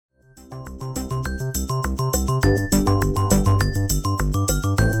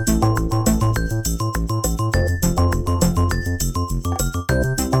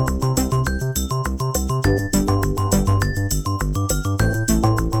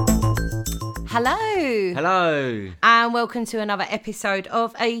Hello. Hello. And welcome to another episode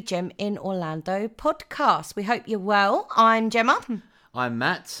of a Gem in Orlando podcast. We hope you're well. I'm Gemma. I'm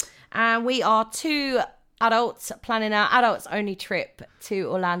Matt. And we are two adults planning our adults only trip to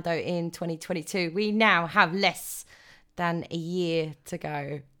Orlando in 2022. We now have less than a year to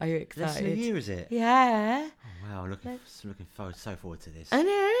go. Are you excited? Less than a year, is it? Yeah. Oh, wow, looking forward to this. In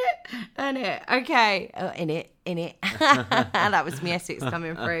it. Okay. Oh, in it. That was me Essex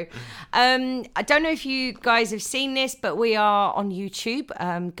coming through. I don't know if you guys have seen this, but we are on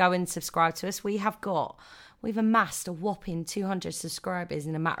YouTube. Go and subscribe to us. We've amassed a whopping 200 subscribers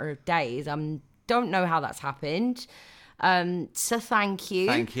in a matter of days. Don't know how that's happened. So thank you.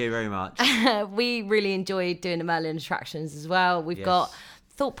 Thank you very much. We really enjoyed doing the Merlin attractions as well. We've got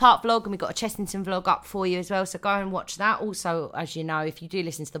Thought Park vlog and we've got a Chessington vlog up for you as well. So go and watch that. Also, as you know, if you do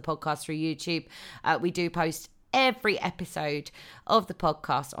listen to the podcast through YouTube, we do post every episode of the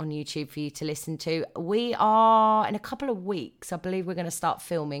podcast on YouTube for you to listen to. We are, in a couple of weeks, I believe we're going to start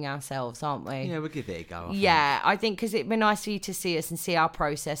filming ourselves, aren't we? Yeah, we'll give it a go. I think because it'd be nice for you to see us and see our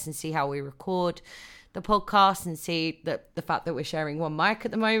process and see how we record the podcast and see the fact that we're sharing one mic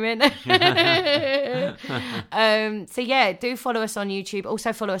at the moment. So yeah, do follow us on YouTube.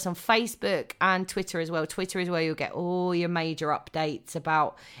 Also follow us on Facebook and Twitter as well. Twitter is where you'll get all your major updates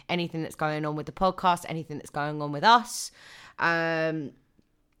about anything that's going on with the podcast, anything that's going on with us.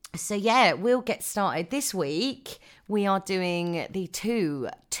 So yeah, we'll get started. This week we are doing the two.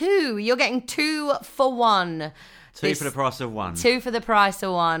 You're getting 2 for 1. Two for the price of one. 2 for the price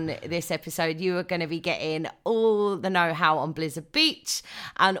of 1 this episode. You are going to be getting all the know-how on Blizzard Beach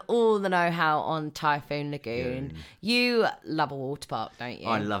and all the know-how on Typhoon Lagoon. You love a water park, don't you?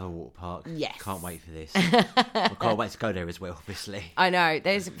 I love a water park. Yes. Can't wait for this. I can't wait to go there as well, obviously. I know.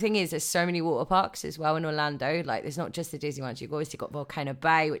 The thing is, there's so many water parks as well in Orlando. Like, there's not just the Disney ones. You've obviously got Volcano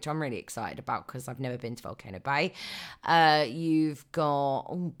Bay, which I'm really excited about because I've never been to Volcano Bay. You've got,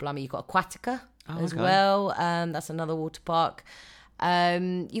 you've got Aquatica. As well. That's another water park.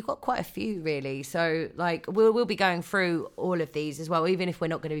 You've got quite a few really. So like we'll be going through all of these as well. Even if we're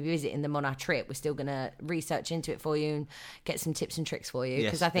not going to be visiting them on our trip, we're still going to research into it for you and get some tips and tricks for you.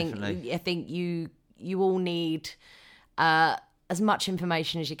 Because I think you all need as much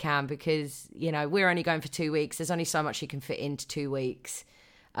information as you can because, you know, we're only going for 2 weeks. There's only so much you can fit into 2 weeks.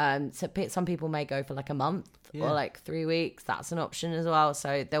 So some people may go for like a month or like 3 weeks. That's an option as well.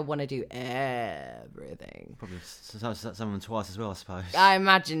 So they'll want to do everything. Probably some of them twice as well, I suppose. I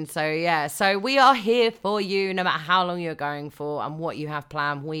imagine so, yeah. So we are here for you no matter how long you're going for and what you have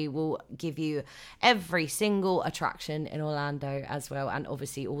planned. We will give you every single attraction in Orlando as well. And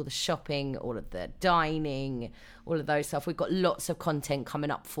obviously all the shopping, all of the dining, all of those stuff. We've got lots of content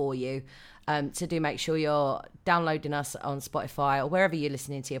coming up for you. So do make sure you're downloading us on Spotify or wherever you're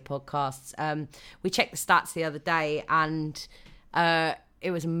listening to your podcasts. We checked the stats the other day and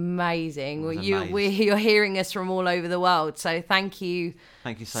it was amazing. You're hearing us from all over the world. So thank you.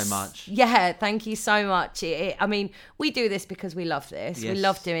 Thank you so much. Yeah, thank you so much. I mean, we do this because we love this. Yes. We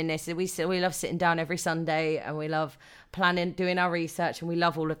love doing this. We love sitting down every Sunday and we love planning, doing our research and we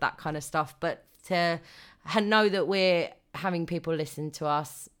love all of that kind of stuff. But to know that we're having people listen to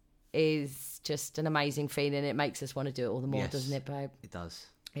us is just an amazing feeling. It makes us want to do it all the more, doesn't it, babe? It does.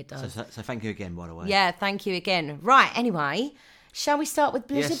 It does. So thank you again, by the way. Yeah, thank you again. Right, anyway, shall we start with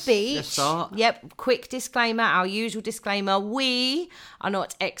Blizzard Beach? Let's start. Yep, quick disclaimer, our usual disclaimer. We are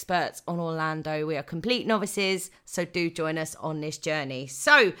not experts on Orlando. We are complete novices, so do join us on this journey.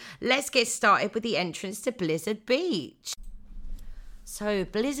 So let's get started with the entrance to Blizzard Beach. So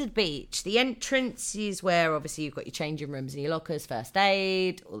Blizzard Beach, the entrance is where obviously you've got your changing rooms and your lockers, first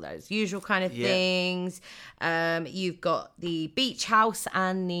aid, all those usual kind of things. You've got the beach house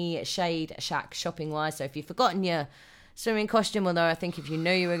and the shade shack shopping wise. So if you've forgotten your swimming costume, although I think if you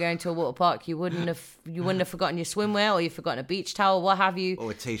knew you were going to a water park, you wouldn't have forgotten your swimwear, or you've forgotten a beach towel, what have you.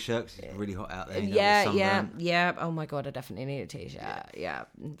 Or a t-shirt, 'cause it's really hot out there. Yeah. Oh my God, I definitely need a t-shirt. Yeah.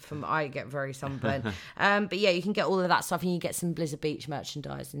 I get very sunburned. But yeah, you can get all of that stuff and you get some Blizzard Beach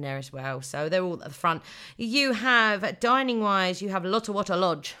merchandise in there as well. So they're all at the front. You have, dining wise, you have Lotta Water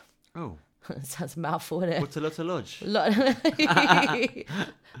Lodge. Oh. Sounds a mouthful, isn't it? What's a Lotta Lodge?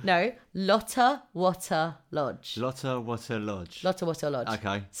 No, Lotta Water Lodge. Lotta Water Lodge. Lotta Water Lodge.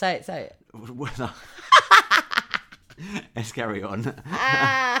 Okay. Say it. Let's carry on.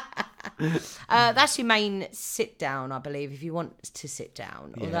 That's your main sit down, I believe, if you want to sit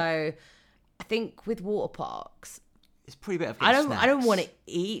down. Yeah. Although, I think with water parks, it's pretty better. I don't want to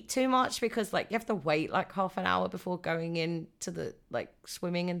eat too much because like you have to wait like half an hour before going into the like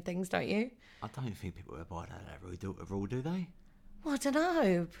swimming and things, don't you? I don't think people abide by that rule, do they? Well, I don't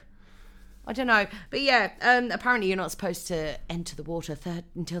know. I don't know. But yeah, apparently you're not supposed to enter the water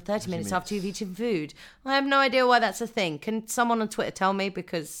until 30 minutes after you've eaten food. I have no idea why that's a thing. Can someone on Twitter tell me?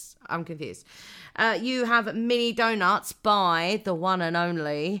 Because I'm confused. You have mini donuts by the one and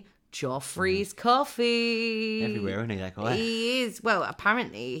only Joffrey's Coffee. Everywhere, isn't he, that guy? He is. Well,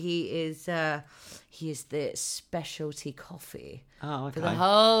 apparently he is the specialty coffee for the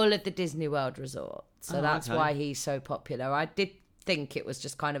whole of the Disney World resort. So that's why he's so popular. I did think it was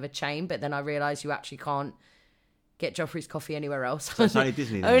just kind of a chain, but then I realised you actually can't get Joffrey's Coffee anywhere else. So it's only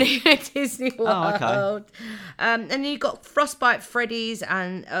Disney then? Only at Disney World. Oh, okay. And then you've got Frostbite Freddy's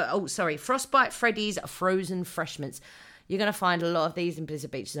and Frostbite Freddy's Frozen Fresh Mints. You're going to find a lot of these in Blizzard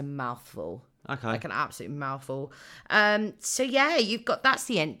Beach. It's a mouthful. Okay. Like an absolute mouthful. So yeah, that's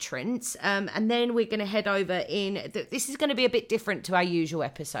the entrance. And then we're going to head over in. This is going to be a bit different to our usual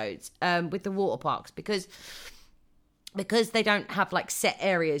episodes with the water parks because they don't have like set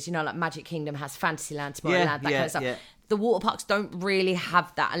areas, like Magic Kingdom has Fantasyland, Tomorrowland, that kind of stuff. Yeah. The water parks don't really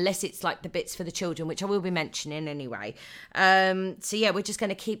have that unless it's like the bits for the children, which I will be mentioning anyway. So yeah, we're just going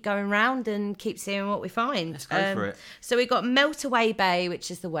to keep going around and keep seeing what we find. Let's go for it. So we've got Meltaway Bay,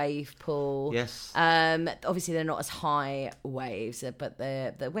 which is the wave pool. Yes. Obviously they're not as high waves, but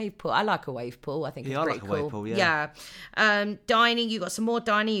the wave pool, I like a wave pool. I think it's pretty cool. I like a wave pool, yeah. Dining, you got some more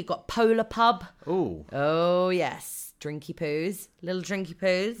dining. You've got Polar Pub. Ooh. Oh, yes. Drinky poos, little drinky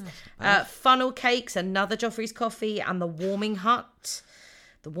poos. Funnel cakes, another Joffrey's Coffee, and the Warming Hut.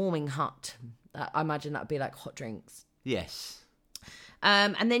 The Warming Hut. I imagine that would be like hot drinks. Yes.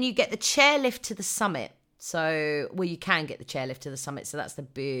 And then you get the chairlift to the summit. So, you can get the chairlift to the summit. So that's the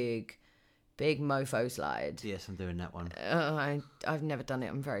big mofo slide. Yes, I'm doing that one. I've never done it.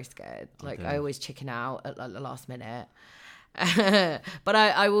 I'm very scared. I always chicken out at like the last minute. But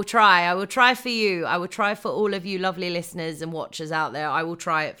I will try. I will try for you. I will try for all of you lovely listeners and watchers out there. I will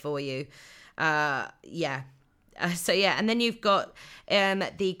try it for you. And then you've got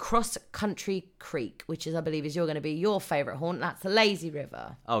the Cross Country Creek, which I believe you're going to be your favourite haunt. That's the Lazy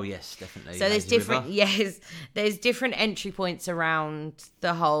River. Oh yes, definitely. So there's different entry points around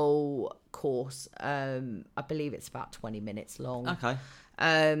the whole course. I believe it's about 20 minutes long. Okay.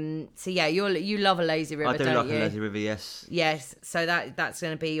 So yeah, you love a lazy river, don't you? I do like a lazy river, yes. Yes, so that's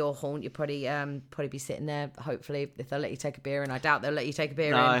going to be your haunt. You'll probably be sitting there. Hopefully, if they'll let you take a beer, and I doubt they'll let you take a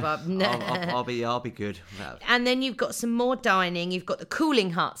beer in. But I'll be good. And then you've got some more dining. You've got the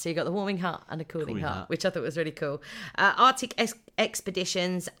cooling hut. So you've got the warming hut and a cooling hut, which I thought was really cool. Arctic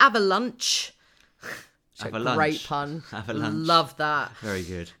Expeditions, Avalanche. Great pun. Avalanche. Love that. Very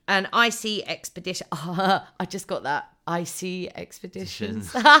good. And Icy Expedition. Oh, I just got that. Icy Expeditions.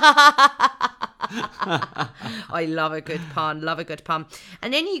 I love a good pun.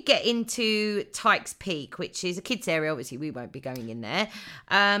 And then you get into Tykes Peak, which is a kids area. Obviously, we won't be going in there.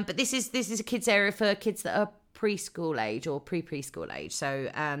 But this is a kids area for kids that are preschool age or preschool age.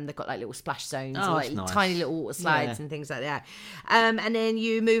 So they've got like little splash zones, like nice. Tiny little water slides and things like that. And then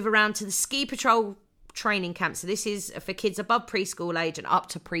you move around to the Ski Patrol training camp. So this is for kids above preschool age and up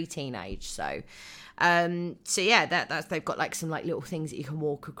to pre-teen age. So yeah, that's they've got like some like little things that you can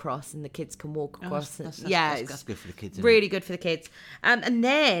walk across and the kids can walk across. That's good for the kids. Really good for the kids. And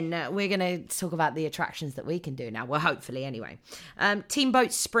then we're going to talk about the attractions that we can do now. Well, hopefully anyway.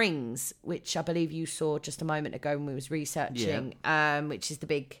 Teamboat Springs, which I believe you saw just a moment ago when we was researching, which is the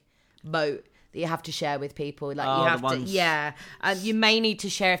big boat that you have to share with people. Like you have to, you may need to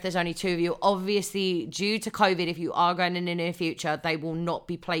share if there's only two of you. Obviously, due to COVID, if you are going in the near future, they will not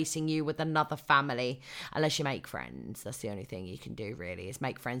be placing you with another family unless you make friends. That's the only thing you can do, really, is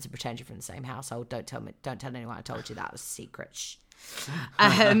make friends and pretend you're from the same household. Don't tell anyone I told you that. It was a secret. Shh.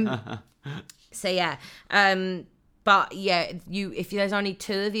 So yeah. But yeah, if there's only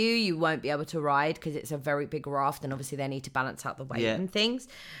two of you, you won't be able to ride because it's a very big raft, and obviously they need to balance out the weight and things.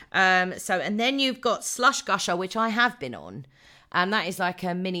 And then you've got Slush Gusher, which I have been on, and that is like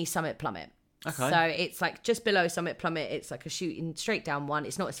a mini Summit Plummet. Okay. So it's like just below Summit Plummet. It's like a shooting straight down one.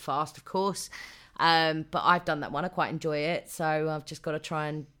 It's not as fast, of course, but I've done that one. I quite enjoy it. So I've just got to try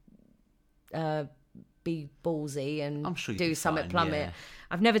and be ballsy and do Summit Plummet. Yeah.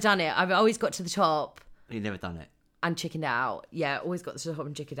 I've never done it. I've always got to the top. You've never done it. And chickened out. Yeah, always got to the top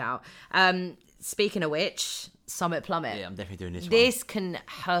and chickened out. Speaking of which, Summit Plummet. Yeah, I'm definitely doing this one. This can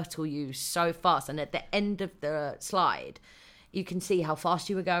hurtle you so fast. And at the end of the slide, you can see how fast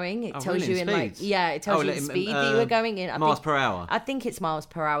you were going. It tells you in speeds? It tells you the speed that you were going in. Miles per hour? I think it's miles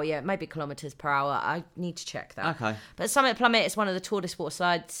per hour, yeah. Maybe kilometres per hour. I need to check that. Okay. But Summit Plummet is one of the tallest water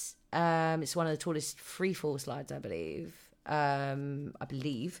slides. It's one of the tallest free fall slides, I believe.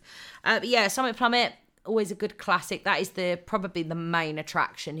 But yeah, Summit Plummet. always a good classic. That is probably the main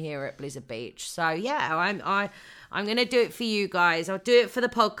attraction here at Blizzard Beach. So yeah, I'm going to do it for you guys. I'll do it for the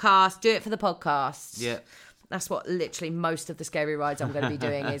podcast. Do it for the podcast. Yeah. That's what literally most of the scary rides I'm going to be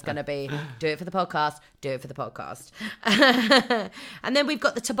doing is going to be. Do it for the podcast. Do it for the podcast. And then we've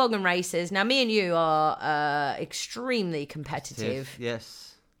got the toboggan races. Now, me and you are extremely competitive.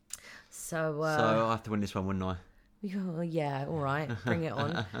 Yes. So I have to win this one, wouldn't I? Oh, yeah, all right. Bring it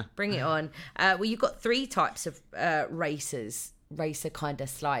on. Bring it on. Well, you've got 3 types of racer kind of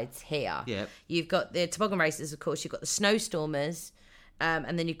slides here. Yeah. You've got the toboggan races, of course. You've got the snowstormers.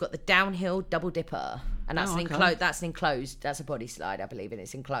 And then you've got the downhill double dipper, and that's That's an enclosed. That's a body slide, I believe, and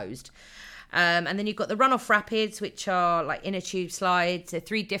it's enclosed. And then you've got the runoff rapids, which are like inner tube slides. They're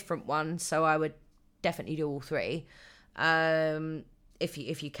 3 different ones, so I would definitely do all 3,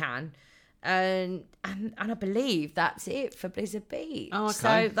 if you can. And I believe that's it for Blizzard Beach. Oh, okay.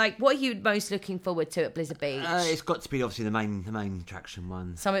 So, like, what are you most looking forward to at Blizzard Beach? It's got to be obviously the main attraction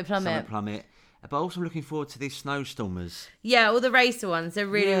one. Summit Plummet. But also I'm looking forward to these snowstormers. Yeah, all the racer ones. They're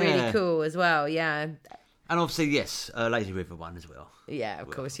really cool as well, yeah. And obviously, yes, Lazy River one as well. Yeah, of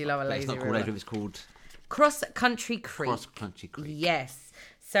course, you love a Lazy River. It's not called Lazy River, it's called... Cross Country Creek. Yes.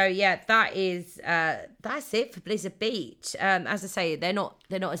 So, yeah, that's it for Blizzard Beach. As I say, they're not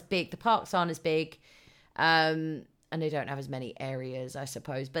as big. The parks aren't as big. And they don't have as many areas, I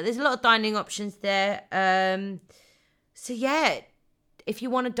suppose. But there's a lot of dining options there. So, yeah, if you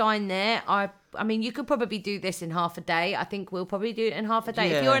want to dine there, I mean, you could probably do this in half a day. I think we'll probably do it in half a day.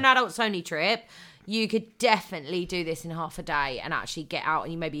 Yeah. If you're an adults only trip, you could definitely do this in half a day and actually get out,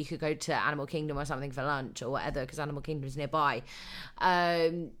 and maybe you could go to Animal Kingdom or something for lunch or whatever, because Animal Kingdom's nearby.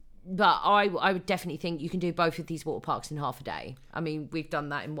 But I would definitely think you can do both of these water parks in half a day. I mean, we've done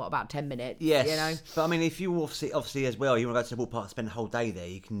that in about 10 minutes. Yes. You know? But I mean, if you obviously as well, you want to go to the water park and spend the whole day there,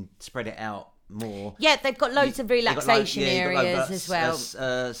 you can spread it out more. Yeah, they've got loads of relaxation areas as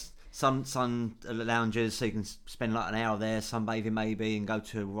well. Some sun lounges, so you can spend like an hour there, sunbathing maybe, and go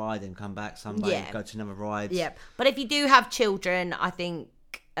to a ride and come back, sunbathe, go to another ride. Yeah, but if you do have children, I think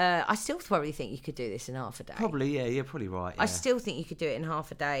I still probably think you could do this in half a day. Probably, yeah, you're probably right. Yeah. I still think you could do it in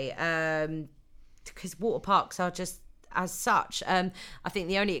half a day, because water parks are just as such. I think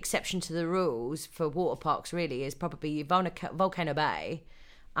the only exception to the rules for water parks really is probably Volcano Bay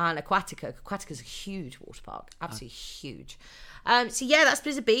and Aquatica. Aquatica's a huge water park, absolutely huge. So yeah, that's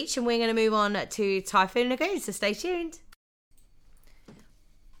Blizzard Beach, and we're going to move on to Typhoon Lagoon, so stay tuned.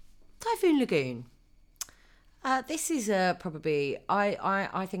 Typhoon Lagoon. This is probably,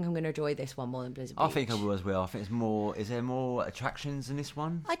 I think I'm going to enjoy this one more than Blizzard Beach. I think I will as well. I think is there more attractions in this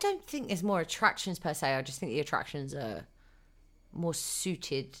one? I don't think there's more attractions per se. I just think the attractions are more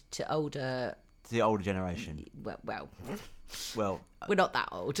suited to the older generation. Well, we're not that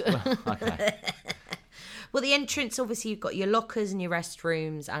old. Okay. Well, the entrance, obviously, you've got your lockers and your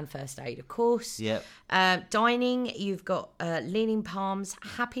restrooms and first aid, of course. Yep. Dining, you've got Leaning Palms,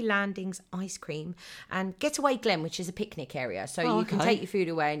 Happy Landings, ice cream, and Getaway Glen, which is a picnic area. So you can take your food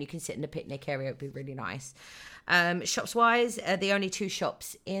away and you can sit in the picnic area. It'd be really nice. Shops-wise, the only 2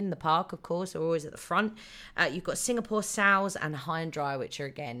 shops in the park, of course, are always at the front. You've got Singapore Sows and High and Dry, which are,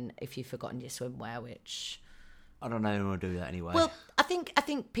 again, if you've forgotten your swimwear, which... I don't know who will do that anyway. Well, I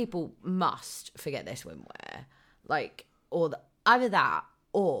think people must forget their swimwear, either that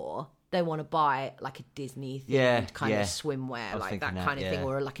or they want to buy like a Disney themed kind of swimwear, like that kind of thing,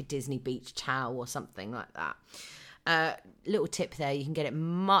 or like a Disney beach towel or something like that. Little tip there: you can get it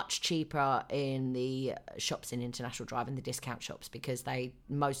much cheaper in the shops in International Drive and the discount shops, because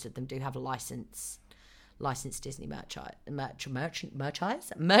most of them do have a licensed Disney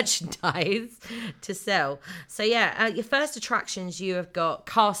merchandise to sell. So yeah, your first attractions, you have got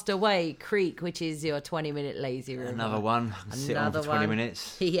Castaway Creek, which is your 20-minute lazy river. Another one. Sit on for 20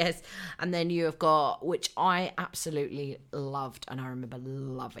 minutes. Yes. And then you have got, which I absolutely loved and I remember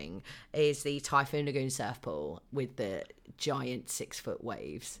loving, is the Typhoon Lagoon surf pool with the giant 6-foot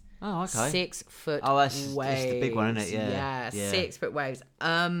waves. Oh, okay. 6-foot waves. That's the big one, isn't it? Yeah. 6-foot waves.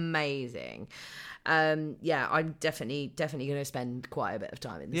 Amazing. I'm definitely going to spend quite a bit of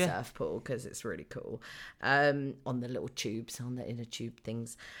time in the surf pool, because it's really cool. On the little tubes, on the inner tube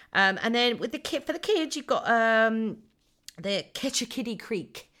things. And then with for the kids, you've got the Ketchakiddy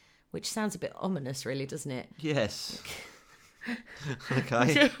Creek, which sounds a bit ominous, really, doesn't it? Yes.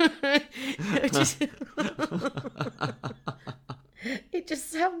 Okay. It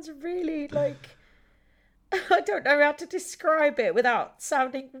just sounds really like, I don't know how to describe it without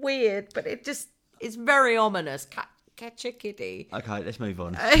sounding weird, but it's very ominous. catch a kitty. Okay, let's move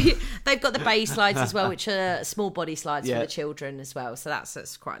on. They've got the bay slides as well, which are small body slides for the children as well. So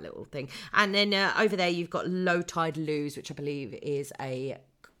that's quite a little thing. And then over there you've got low tide loos, which I believe is a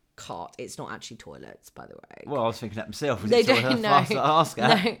cart. It's not actually toilets, by the way. Well, I was thinking that myself. They don't know.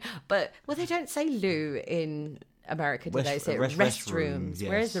 No, but they don't say loo in America, do they? Say restrooms. Yes.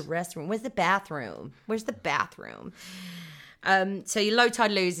 Where's the restroom? Where's the bathroom? Where's the bathroom? So your low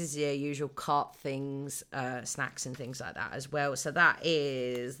tide loos is your usual cart things, snacks and things like that as well. So that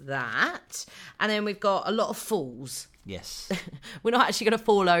is that. And then we've got a lot of falls. Yes. We're not actually going to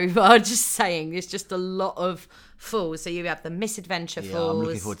fall over, just saying. There's just a lot of falls. So you have the Misadventure Falls. I'm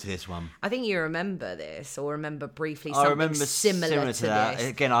looking forward to this one. I think you remember this, or remember briefly something similar to that. this.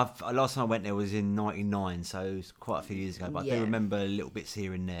 Again, last time I went there was in 99, so it's quite a few years ago, but I do remember little bits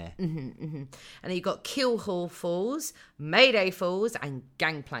here and there. And then you've got Keelhaul Falls, Mayday Falls, and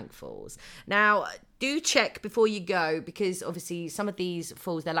Gangplank Falls. Now, do check before you go, because obviously some of these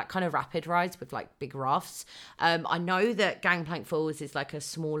falls, they're like kind of rapid rides with like big rafts. I know that Gangplank Falls is like a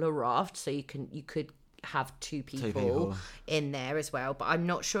smaller raft, so you could have two people in there as well, but I'm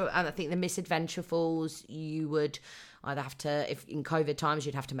not sure. And I think the Misadventure Falls, you would either have to, if in COVID times,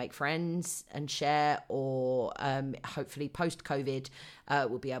 you'd have to make friends and share, or hopefully post-COVID,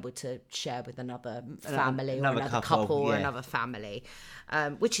 we'll be able to share with another family or another couple or another family,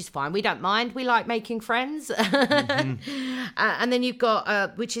 which is fine. We don't mind. We like making friends. And then you've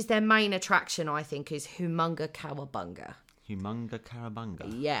got, which is their main attraction, I think, is Humunga Cowabunga. Humunga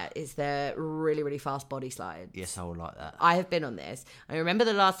Carabunga. Yeah, it's their really, really fast body slides. Yes, I would like that. I have been on this. I remember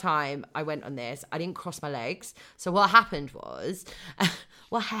the last time I went on this, I didn't cross my legs. So what happened was,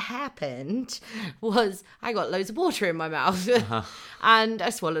 I got loads of water in my mouth. And I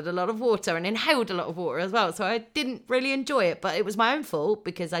swallowed a lot of water and inhaled a lot of water as well. So I didn't really enjoy it, but it was my own fault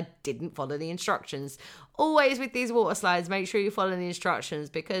because I didn't follow the instructions. Always with these water slides, make sure you follow the instructions,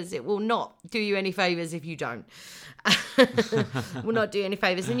 because it will not do you any favours if you don't. Will not do any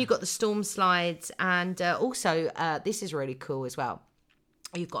favours. Then you've got the storm slides, and also this is really cool as well.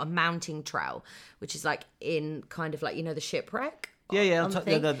 You've got a mounting trail, which is like in kind of like, you know, the shipwreck. Yeah.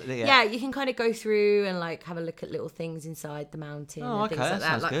 Yeah, you can kind of go through and like have a look at little things inside the mountain and things like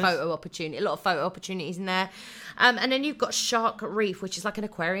that. Like good. A lot of photo opportunities in there. And then you've got Shark Reef, which is like an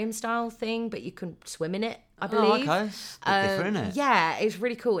aquarium style thing, but you can swim in it, I believe. Oh, okay. It's a bit different, isn't it? Yeah, it's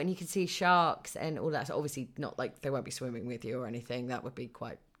really cool. And you can see sharks and all that. So obviously not like they won't be swimming with you or anything. That would be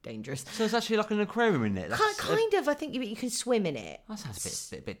quite dangerous. So it's actually like an aquarium in it. Kind of. I think you can swim in it. That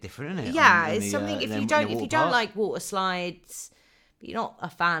sounds a bit different, isn't it? Yeah, it's something. If you don't like water slides, but you're not a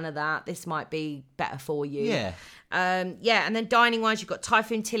fan of that, this might be better for you. Yeah. And then dining wise, you've got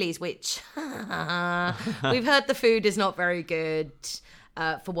Typhoon Tilly's, which we've heard the food is not very good.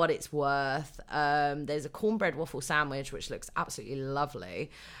 For what it's worth. There's a cornbread waffle sandwich, which looks absolutely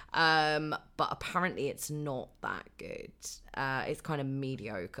lovely. But apparently it's not that good. It's kind of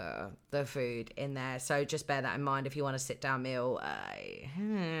mediocre, the food in there. So just bear that in mind if you want a sit-down meal.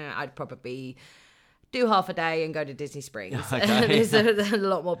 I'd probably do half a day and go to Disney Springs. Okay. There's a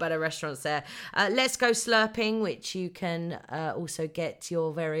lot more better restaurants there. Let's Go Slurping, which you can also get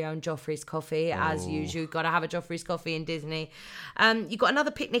your very own Joffrey's coffee. As usual, you've got to have a Joffrey's coffee in Disney. You've got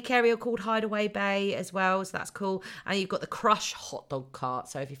another picnic area called Hideaway Bay as well, so that's cool. And you've got the Crush hot dog cart.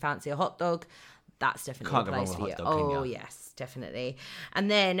 So if you fancy a hot dog, that's definitely a place for you. Oh, yes, definitely. And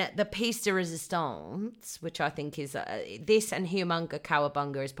then the Piece de Resistance, which I think is this, and Humunga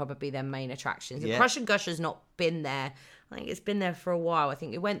Cowabunga is probably their main attractions. And Crush and Gush has not been there. I think it's been there for a while. I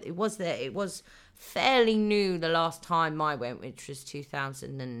think it was there. It was fairly new the last time I went, which was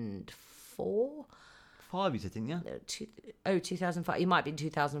 2004. 5 years, didn't you? 2005. It might be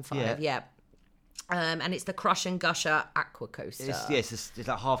 2005. Yeah. And it's the Crush and Gusher Aqua Coaster. It's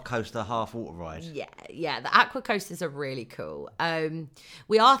like half coaster, half water ride. Yeah. The Aqua Coasters are really cool.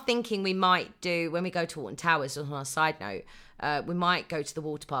 We are thinking we might do, when we go to Alton Towers, on a side note, we might go to the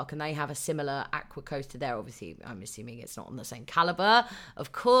water park, and they have a similar aqua coaster there. Obviously, I'm assuming it's not on the same caliber,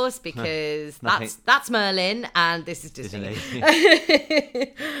 of course, because that's Merlin and this is Disney.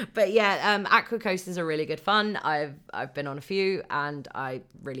 But yeah, aqua coasters are really good fun. I've been on a few and I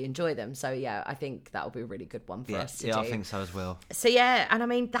really enjoy them. So yeah, I think that'll be a really good one for us to do. Yeah, I think so as well. So yeah, and I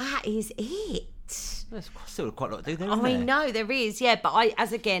mean that is it. There's still quite a lot to do there, I know there is, yeah. But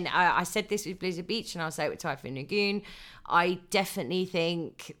I said this with Blizzard Beach, and I'll say it with Typhoon Lagoon. I definitely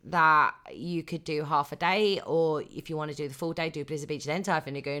think that you could do half a day, or if you want to do the full day, do Blizzard Beach, then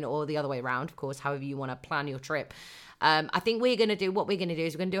Typhoon Lagoon, or the other way around, of course, however you want to plan your trip. I think we're going to do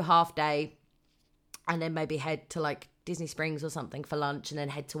a half day, and then maybe head to like Disney Springs or something for lunch, and then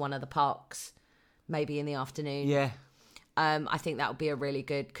head to one of the parks, maybe in the afternoon. Yeah. I think that would be a really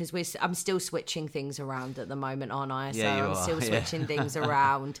good, because I'm still switching things around at the moment, aren't I? So Yeah, I'm still switching things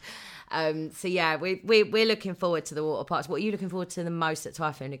around. So yeah, we're looking forward to the water parks. What are you looking forward to the most at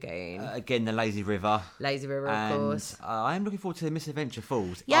Typhoon Lagoon? Again, the Lazy River. Lazy River, of course. I am looking forward to the Misadventure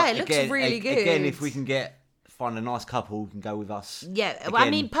Falls. Yeah, it looks really good. Again, if we can find a nice couple who can go with us. Yeah, well, I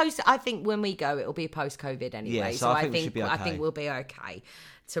mean, I think when we go, it'll be post-COVID anyway. Yeah, so I think we should be okay. I think we'll be okay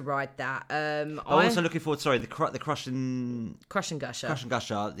to ride that. I'm also looking forward. Sorry, the Crush and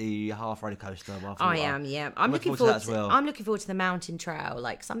Gusher, the half roller coaster. I'm looking forward to that as well. I'm looking forward to the mountain trail,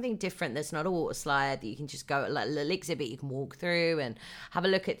 like something different that's not a water slide, that you can just go, like a little exhibit you can walk through and have a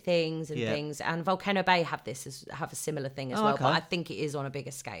look at things and things. And Volcano Bay have a similar thing as well, okay. but I think it is on a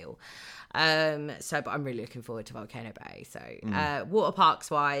bigger scale. But I'm really looking forward to Volcano Bay. So water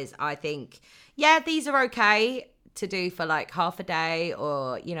parks wise, I think these are okay to do for like half a day,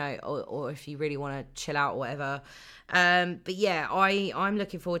 or or if you really want to chill out or whatever. But yeah, I'm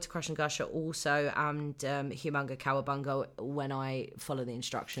looking forward to Crush and Gusher also, and Humunga Cowabunga, when I follow the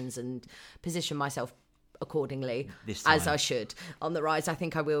instructions and position myself accordingly, as I should on the rides. I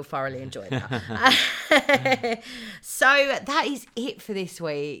think I will thoroughly enjoy that. So that is it for this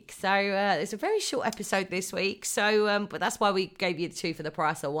week. So it's a very short episode this week, so but that's why we gave you the 2 for the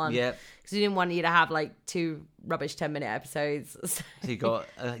price of 1. Yeah, because we didn't want you to have like 2 rubbish 10-minute episodes. So you got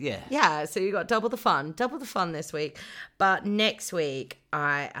so you got double the fun this week. But next week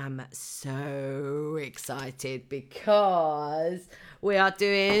I am so excited because we are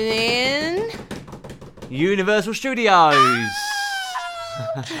doing Universal Studios.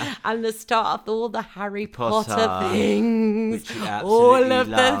 And the start of all the Harry Potter things, which you absolutely all of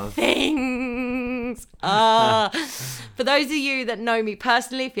love. the things. For those of you that know me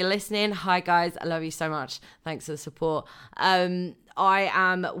personally, if you're listening, hi guys, I love you so much. Thanks for the support. I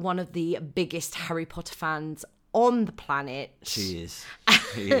am one of the biggest Harry Potter fans on the planet. She is.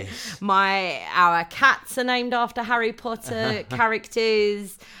 Our cats are named after Harry Potter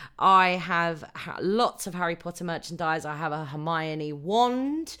characters. I have lots of Harry Potter merchandise. I have a Hermione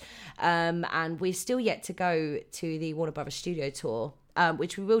wand, and we're still yet to go to the Warner Brothers studio tour,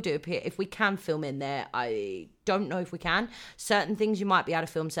 which we will do if we can film in there. I don't know if we can. Certain things you might be able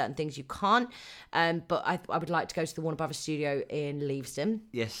to film, certain things you can't. But I would like to go to the Warner Brothers studio in Leavesden.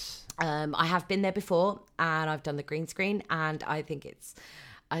 Yes. I have been there before, and I've done the green screen, and I think it's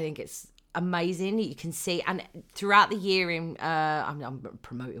amazing. You can see, and throughout the year I'm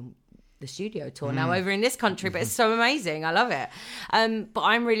promoting the studio tour now over in this country, but it's so amazing. I love it. But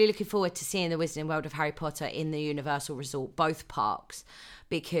I'm really looking forward to seeing the Wizarding World of Harry Potter in the Universal Resort, both parks,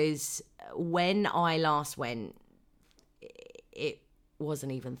 because when I last went, it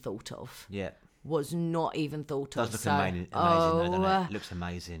wasn't even thought of. Yeah. Was not even thought of. It does look amazing, though, doesn't it? It looks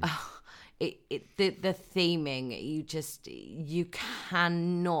amazing. The theming, you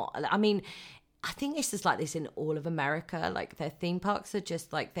cannot. I mean, I think it's just like this in all of America. Like, their theme parks are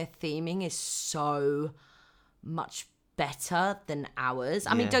just like, their theming is so much better than ours.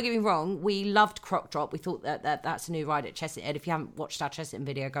 I mean, don't get me wrong, we loved Croc Drop. We thought that's a new ride at Chessington. If you haven't watched our Chessington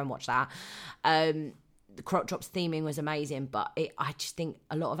video, go and watch that. The Croc Drop's theming was amazing, but I just think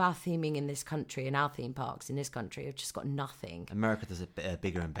a lot of our theming in this country and our theme parks in this country have just got nothing. America does it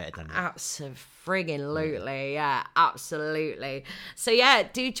bigger and better, doesn't it? Absolutely, yeah, absolutely. So yeah,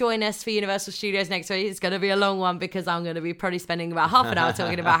 do join us for Universal Studios next week. It's going to be a long one because I'm going to be probably spending about half an hour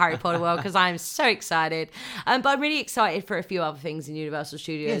talking about Harry Potter World because I'm so excited. But I'm really excited for a few other things in Universal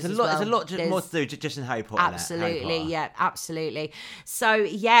Studios. There's a lot more to do just in Harry Potter. Absolutely, yeah, absolutely. So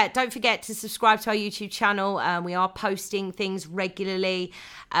yeah, don't forget to subscribe to our YouTube channel. We are posting things regularly.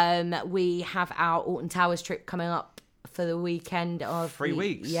 We have our Alton Towers trip coming up for the weekend of 3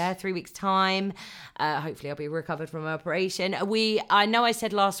 weeks. Yeah, 3 weeks time. Hopefully I'll be recovered from my operation. I know I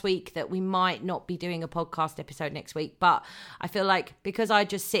said last week that we might not be doing a podcast episode next week, but I feel like because we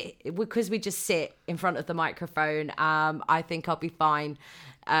just sit in front of the microphone, I think I'll be fine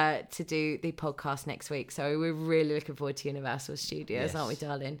to do the podcast next week. So we're really looking forward to Universal Studios, aren't we,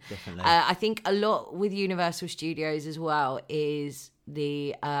 darling? Definitely. I think a lot with Universal Studios as well is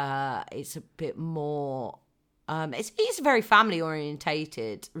it's a bit more. It's a very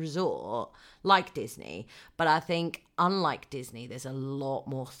family-orientated resort, like Disney. But I think, unlike Disney, there's a lot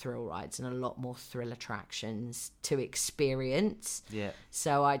more thrill rides and a lot more thrill attractions to experience. Yeah.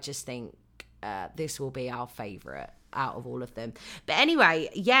 So I just think this will be our favourite out of all of them. But anyway,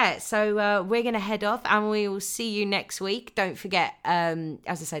 yeah, so we're going to head off and we will see you next week. Don't forget, as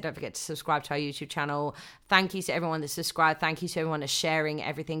I say, don't forget to subscribe to our YouTube channel. Thank you to everyone that subscribed. Thank you to everyone that's sharing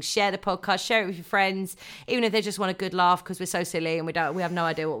everything. Share the podcast, share it with your friends, even if they just want a good laugh, because we're so silly and we have no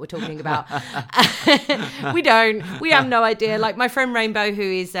idea what we're talking about. We have no idea. Like my friend Rainbow,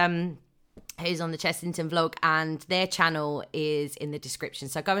 who's on the Chessington vlog, and their channel is in the description.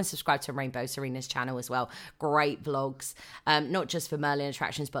 So go and subscribe to Rainbow Serena's channel as well. Great vlogs, not just for Merlin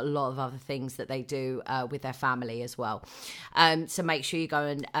attractions, but a lot of other things that they do with their family as well. So make sure you go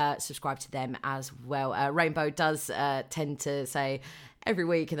and subscribe to them as well. Rainbow does tend to say every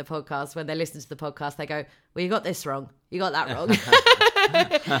week in the podcast, when they listen to the podcast, they go, well, you got this wrong. You got that wrong.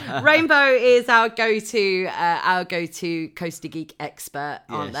 Rainbow is our go-to Coaster Geek expert,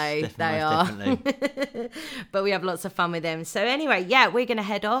 aren't they? They are. But we have lots of fun with them. So anyway, yeah, we're going to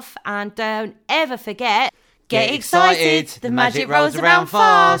head off, and don't ever forget, get excited. The magic rolls around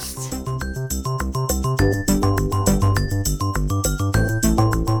fast.